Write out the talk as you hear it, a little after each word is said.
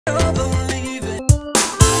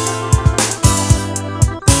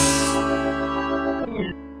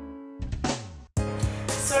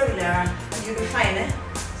You'll be fine, eh?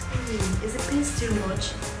 Is the pain still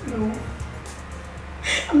much? No.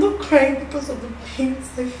 I'm not crying because of the pains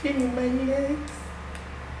I feel in my legs.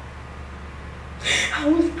 I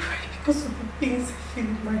only cry because of the pains I feel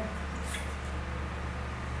in my heart.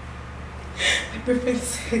 My boyfriend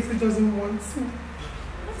says he doesn't want me.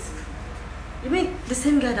 What? You mean the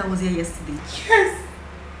same guy that was here yesterday? Yes.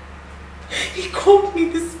 He called me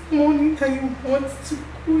this morning and he wants to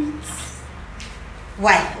quit.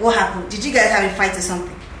 Why? What happened? Did you guys have a fight or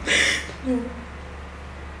something? No.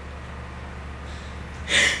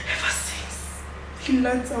 Ever since he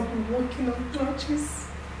learned I've been working on clutches,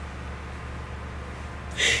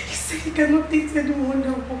 he said he cannot date anyone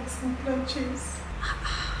that works in clutches.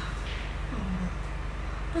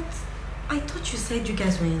 But I thought you said you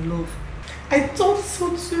guys were in love. I thought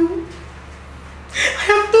so too. I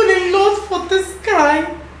have done a lot for this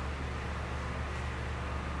guy.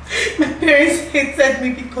 My parents hated me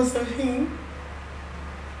because of him.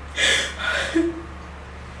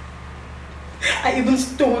 I even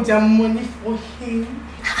stole their money for him.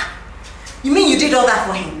 You mean you did all that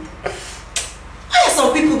for him? Why are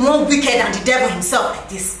some people more wicked than the devil himself like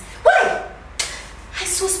this? Why? I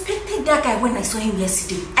suspected that guy when I saw him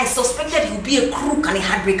yesterday. I suspected he would be a crook and a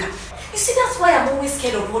heartbreaker. You see, that's why I'm always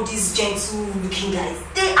scared of all these gentle looking guys.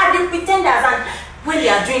 They are the pretenders, and when they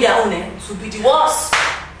are doing their own, it will be the worst.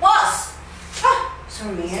 Worse! Ah,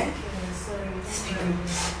 sorry, eh? Sorry. These people.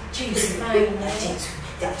 Jeez,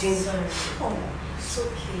 they are doing sorry. Oh, it's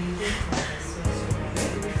okay.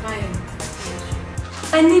 You'll be fine.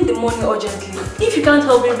 I need the money urgently. If you can't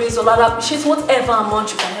help me raise, I'll appreciate whatever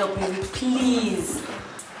amount you can help me with, please.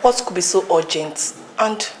 What could be so urgent?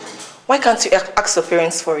 And why can't you ask your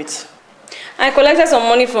parents for it? I collected some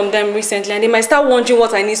money from them recently and they might start wondering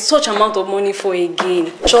what I need such amount of money for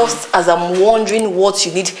again. Just as I'm wondering what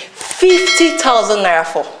you need 50,000 naira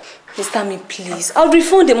for. Mr. Me, please. I'll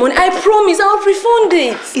refund the money. I promise, I'll refund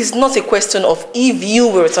it. It's not a question of if you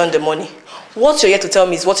will return the money. What you're here to tell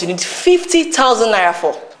me is what you need 50,000 naira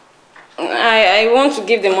for. I want to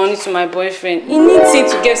give the money to my boyfriend. He needs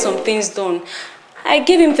it to get some things done. I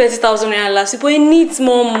gave him 30,000 naira last week, but he needs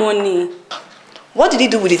more money. What did he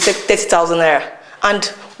do with the 30,000 naira? And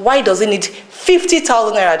why does he need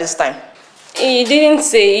 50,000 naira this time? He didn't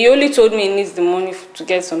say. He only told me he needs the money to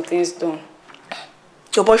get some things done.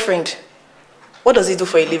 Your boyfriend, what does he do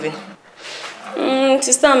for a living?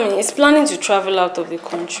 Sister Me, he's planning to travel out of the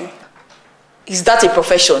country. Is that a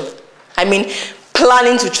profession? I mean,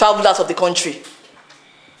 planning to travel out of the country.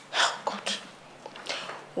 Oh, God.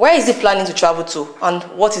 Where is he planning to travel to? And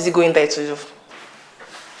what is he going there to do?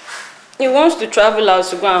 He wants to travel out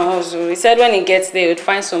to go and hustle. He said when he gets there, he would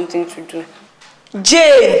find something to do.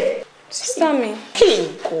 Jane! Sister Me.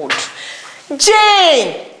 Hey, God.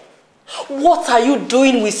 Jane! What are you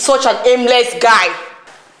doing with such an aimless guy?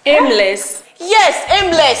 Aimless? Yes,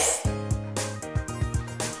 aimless!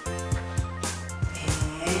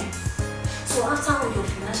 So after all your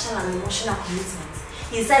financial and emotional commitment,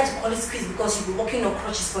 he decided to call it quits because you've been walking on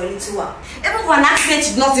crutches for a little while. Even for an accident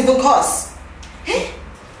you did not even cause. Hey?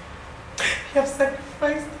 I have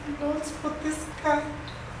sacrificed a lot for this guy.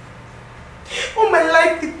 All my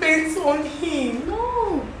life depends on him.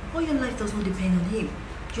 No, all your life does not depend on him.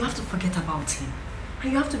 You have to forget about him.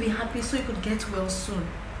 And you have to be happy so you could get well soon.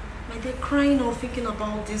 My dear, crying or thinking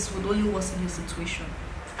about this would only worsen your situation.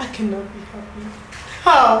 I cannot be happy.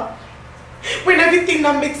 How? When everything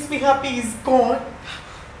that makes me happy is gone.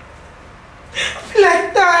 I feel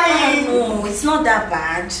like dying. No, it's not that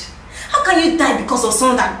bad. How can you die because of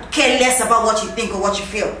someone that cares less about what you think or what you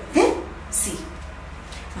feel? Eh? See,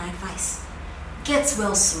 my advice. Get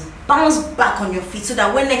well soon. Bounce back on your feet so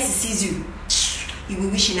that when next he sees you, he will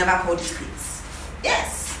wish he never called it quits.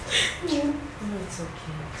 Yes. Yeah. No, it's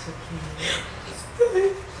okay. It's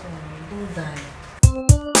okay. Sorry, don't die.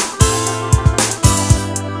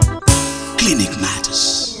 Clinic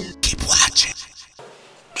Matters. Keep watching.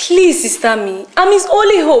 Please, Sister Me. I'm his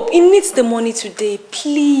only hope. He needs the money today.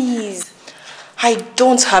 Please. I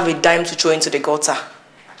don't have a dime to throw into the gutter.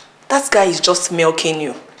 That guy is just milking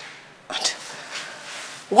you. And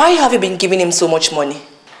why have you been giving him so much money?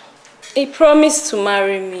 He promised to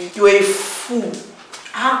marry me. You're a fool.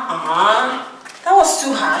 That was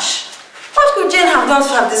too harsh. What could Jane have done to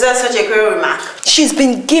have deserved such a cruel remark? She's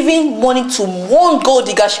been giving money to one gold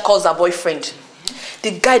digger she calls her boyfriend.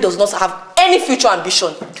 The guy does not have any future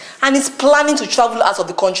ambition and is planning to travel out of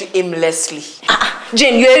the country aimlessly.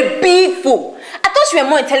 Jane, you're a big fool. I thought you were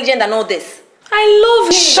more intelligent than all this. I love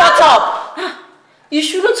him. Shut up! You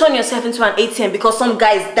shouldn't turn yourself into an ATM because some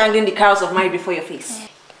guy is dangling the carrots of marriage before your face.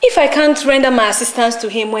 If I can't render my assistance to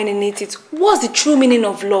him when he needs it, what's the true meaning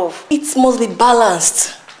of love? It must be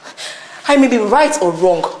balanced. I may be right or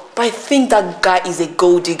wrong, but I think that guy is a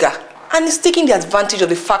gold digger. And he's taking the advantage of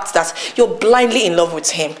the fact that you're blindly in love with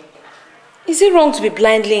him. Is it wrong to be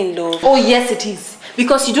blindly in love? Oh yes it is.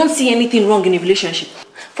 Because you don't see anything wrong in a relationship.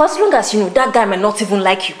 For as long as you know that guy may not even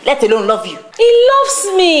like you, let alone love you. He loves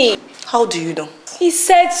me. How do you know? He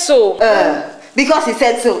said so. Because he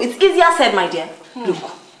said so. It's easier said, my dear. Look,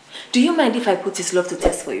 do you mind if I put his love to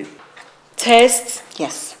test for you? Test?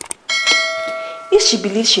 Yes. If she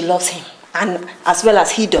believes she loves him, and as well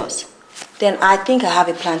as he does, then I think I have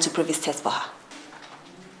a plan to prove his test for her.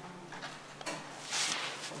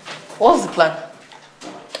 What's the plan?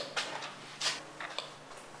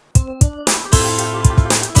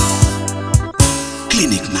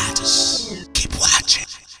 Clinic Matters. Keep watching.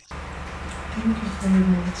 Thank you very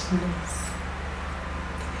much, nurse.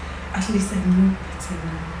 At least I know better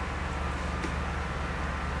now.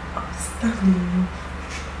 I'll stand in love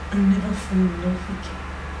and never fall in love again.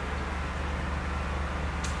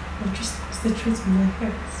 I'll just concentrate on my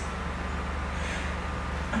health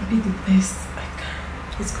and be the best I can.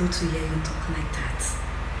 It's good to hear you talk like that.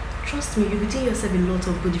 Trust me, you'll be doing yourself a lot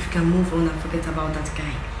of good if you can move on and forget about that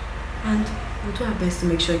guy. And we'll do our best to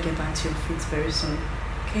make sure you get back to your feet very soon.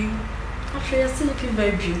 Okay? After you're still looking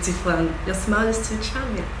very beautiful and your smile is still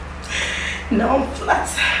charming. Now I'm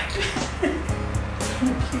flattered.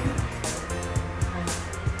 Thank you.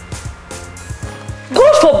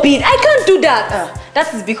 God forbid! I can't do that!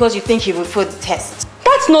 That is because you think he will fail the test.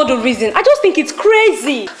 That's not the reason. I just think it's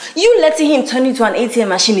crazy. You letting him turn into an ATM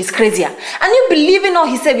machine is crazier. And you believing all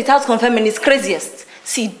he said without confirming is craziest.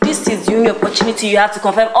 See, this is the only opportunity you have to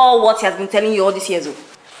confirm all what he has been telling you all these years.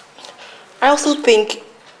 I also think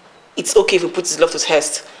it's okay if we put his love to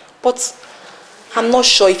test, but I'm not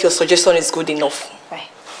sure if your suggestion is good enough. Why?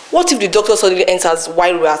 What if the doctor suddenly enters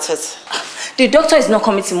while we're at it? The doctor is not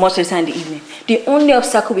coming to much later in the evening. The only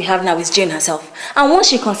obstacle we have now is Jane herself. And once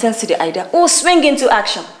she consents to the idea, we'll swing into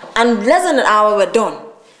action. And less than an hour, we're done.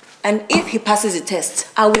 And if he passes the test,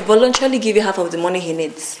 I will voluntarily give you half of the money he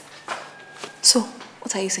needs. So,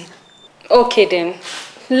 what are you saying? Okay then,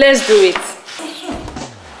 let's do it.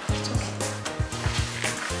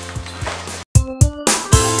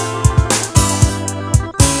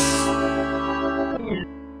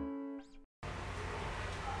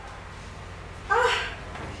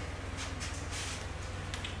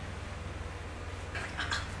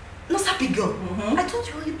 Girl. I thought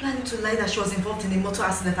you were only planning to lie that she was involved in a motor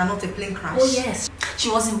accident and not a plane crash. Oh yes, she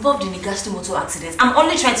was involved in a ghastly motor accident. I'm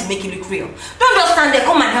only trying to make it look real. Don't just stand there,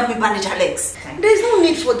 come and help me bandage her legs. There's no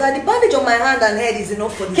need for that. The bandage on my hand and head is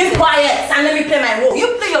enough for this. Keep quiet and let me play my role.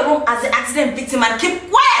 You play your role as the accident victim and keep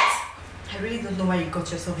quiet. I really don't know why you got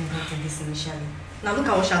yourself involved in this initially. Now look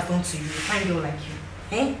at what she has done to you. A fine girl like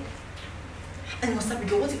you. Eh? And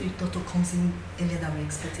Abigail, what if the doctor comes in earlier than we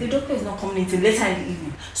expected? The doctor is not coming until later in the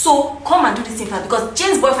evening. So come and do this thing fast because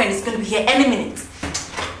Jane's boyfriend is going to be here any minute.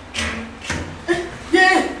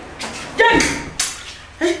 Yeah! Jane!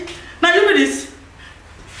 Hey, now you do this.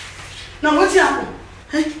 Now what's happened?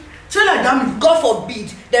 Hey, tell her damn it. God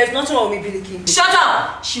forbid. There is nothing wrong with me Billy. Shut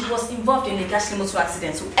up! She was involved in a ghastly motor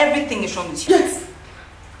accident, so everything is wrong with you. Yes!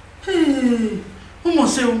 Hey, who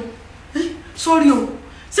must say? Hey, sorry, oh.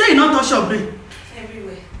 Say you not touch your brain.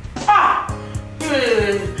 Everywhere. Ah!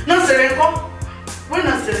 No, sir, when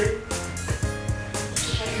I say,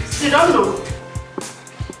 you don't know.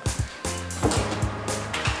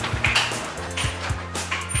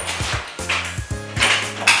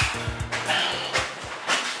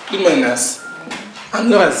 Good morning, nurse.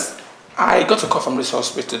 Nurse, I got a call from this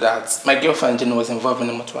hospital that my girlfriend Jenny was involved in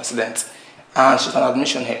a motor accident and she's on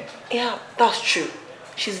admission here. Yeah, that's true.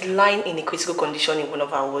 She's lying in a critical condition in one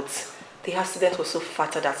of our wards. The accident was so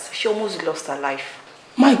fatal that she almost lost her life.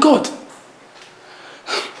 My God!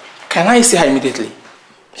 Can I see her immediately?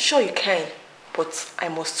 Sure you can, but I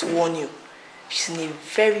must warn you. She's in a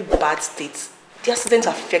very bad state. The accident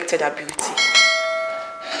affected her beauty.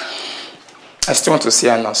 I still want to see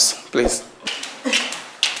her, nurse, please.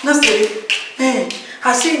 Nurse,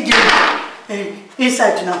 I see you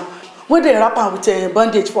inside now. When they wrap her with a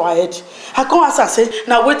bandage for her head, I come ask her, say,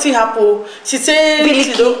 now waiting happen. She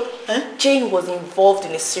say, Jane was involved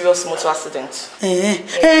in a serious motor accident.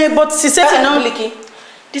 But she said, Biliki,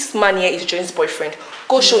 this man here is Jane's boyfriend.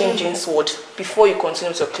 Go show him Jane's ward before you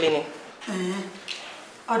continue with your cleaning.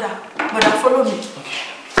 Oda, but follow me.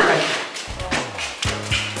 Okay.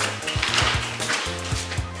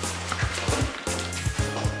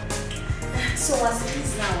 So as it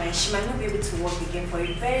is now, she might not be able to work again for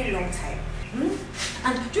a very long time.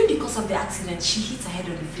 And during the course of the accident, she hit her head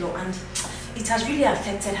on the floor and it has really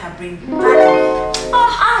affected her brain badly.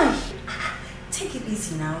 Oh, take it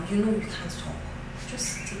easy now. You know you can't talk.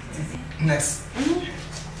 Just take it easy. Ness,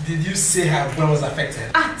 did you say her brain was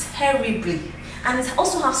affected? Terribly. And it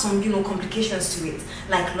also has some, complications to it.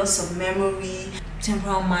 Like loss of memory,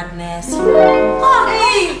 temporal madness.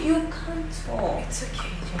 Hey, you can't talk. It's okay.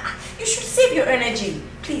 You should save your energy.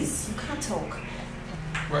 Please, you can't talk.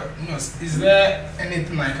 Well, Nurse, is there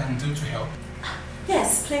anything I can do to help?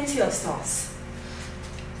 Yes, plenty of stuff.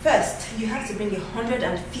 First, you have to bring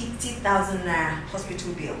 150,000 naira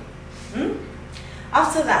hospital bill.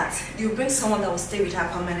 After that, you bring someone that will stay with her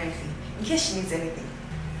permanently, in case she needs anything.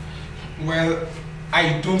 Well,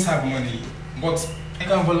 I don't have money, but I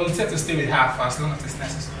can volunteer to stay with her for as long as it's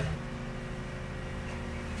necessary.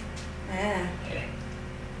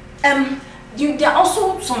 There are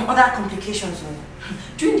also some other complications.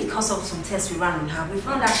 During the course of some tests we ran on her, we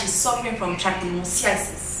found that she's suffering from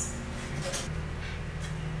trichomoniasis.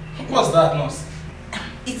 What's that, Nurse?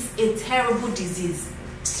 It's a terrible disease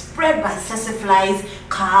spread by flies,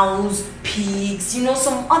 cows, pigs,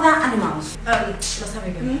 some other animals. Let's have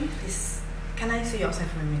a go. Please, can I see you outside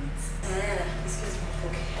for a minute? Excuse me.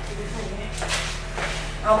 Okay, you'll be fine,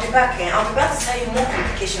 yeah? I'll be back, I'll be back to tell you more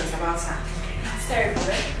complications about her. It's terrible,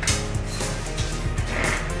 right?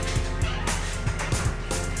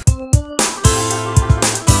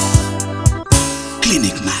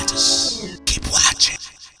 Clinic matters. Keep watching.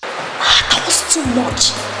 That was too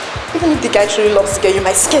much. Even if the guy truly loves the girl, you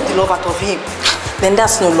might scare the love out of him. Then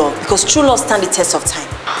that's no love, because true love stands the test of time.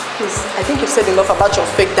 Please, I think you've said enough about your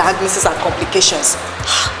fake diagnosis and complications.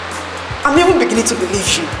 I'm even beginning to believe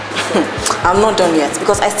you. I'm not done yet,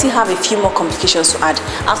 because I still have a few more complications to add.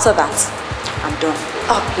 After that, I'm done.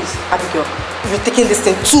 Please, Abigail, you're taking this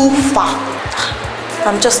thing too far.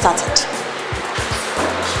 I'm just started.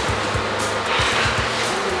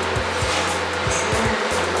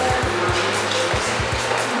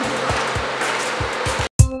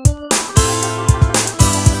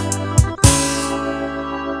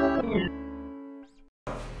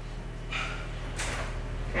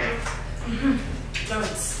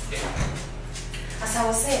 As I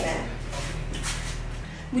was saying,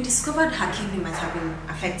 we discovered her kidney might have been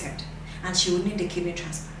affected and she will need a kidney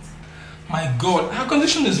transplant. My God, her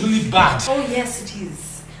condition is really bad. Oh yes, it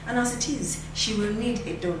is. And as it is, she will need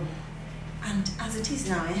a donor. And as it is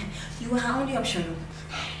now, you are her only option.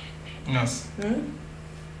 Nurse,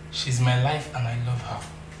 she's my life and I love her.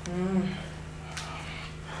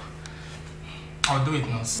 I'll do it,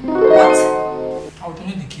 Nurse. What? I'll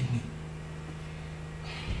donate the kidney.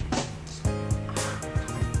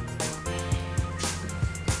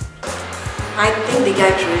 I think the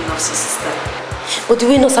guy truly loves his sister. But the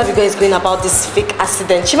way Abigail is going about this fake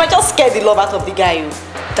accident, she might just scare the love out of the guy.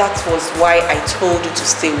 That was why I told you to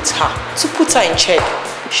stay with her, to put her in check.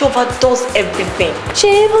 She overdoes everything. She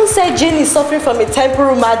even said Jane is suffering from a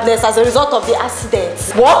temporal madness as a result of the accident.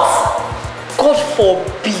 What? God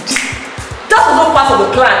forbid. That was not part of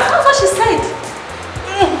the plan. That's what she said.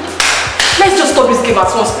 Let's just stop this game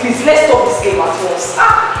at once, please. Let's stop this game at once.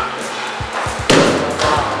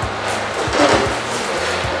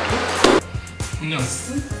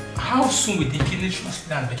 Nurse, how soon will the kidney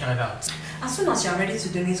transplant be carried out? As soon as you are ready to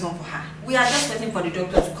donate one for her. We are just waiting for the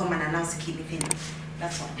doctor to come and announce the kidney failure.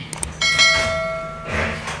 That's all.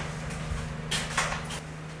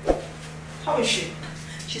 How is she?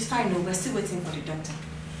 She's fine, no, we're still waiting for the doctor.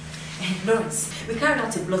 And Lawrence, we carried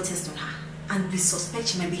out a blood test on her and we suspect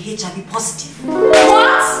she might be HIV positive.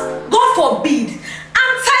 What? God forbid!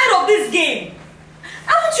 I'm tired of this game!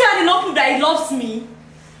 Haven't you had enough proof that he loves me?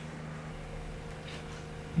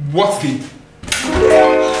 What game?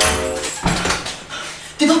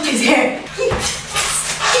 The doctor is here!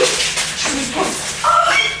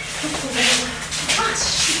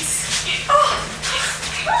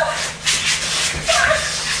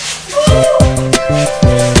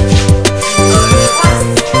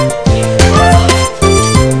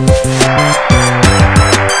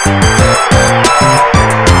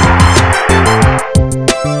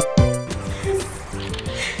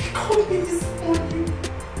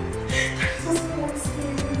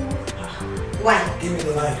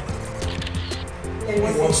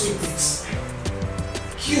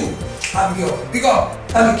 Big up!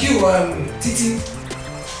 I'm a Q, Titi.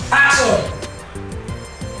 Action!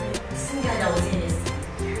 The same guy that was here yesterday.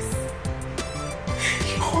 Yes.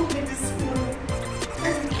 He called me this morning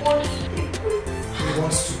and he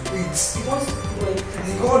wants to quit. He wants to quit.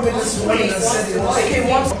 He called me this morning and said he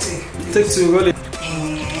wants to take. Take two, roll it.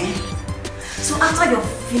 So after your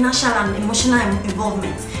financial and emotional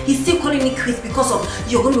involvement. He's still calling me quits because of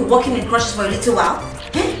you're going to be working in crushes for a little while.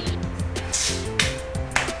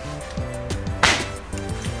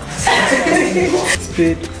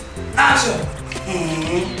 Speed. Action!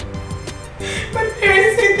 My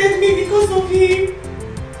parents hated me because of him.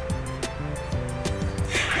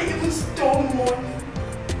 I even stole money.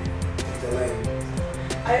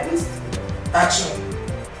 I even Action!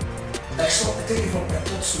 I take it from I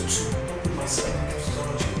thought so too. Don't put myself in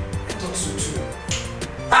methodology. I thought so too.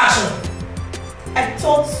 Action! I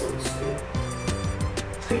thought so too.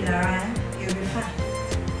 Lara, you'll be fine.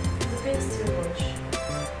 The pain's too much.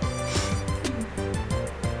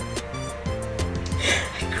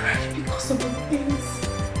 I cried because of the things.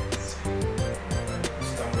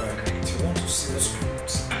 Stand back. Do you want to see the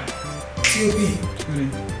script? TOP.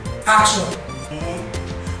 Action!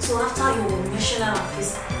 So after your emotional and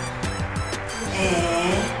physical,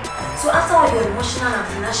 so after all your emotional and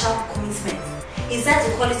financial commitment, is that to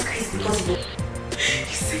call it quits because you?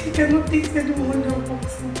 He said he cannot date anyone that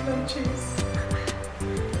walks in branches.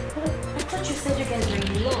 I thought you said you guys were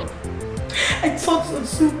in love. I thought so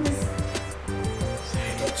too. I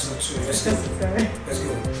thought so too. Let's go. Let's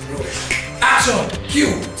go. Roll. Action!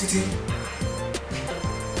 Cue! Titi.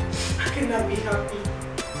 I cannot be happy.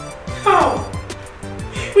 How?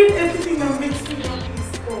 When everything that makes me happy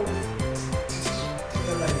is gone. Take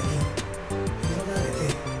that line again. You know that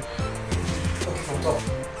again. Okay, from top.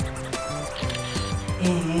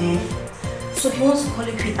 So he wants to call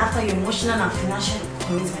it quits after your emotional and financial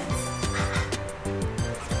commitment.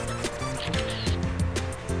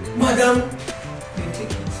 Madam, you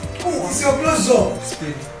take it. Oh, it's your close up.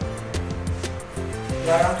 Speed.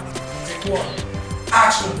 Lara, take one.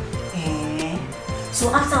 Action. So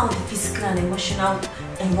after all the physical and emotional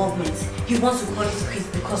involvement, he wants to call it quits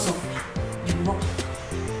because of you work.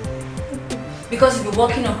 Because you've been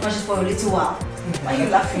working on crushes for a little while. Why are you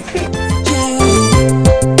laughing?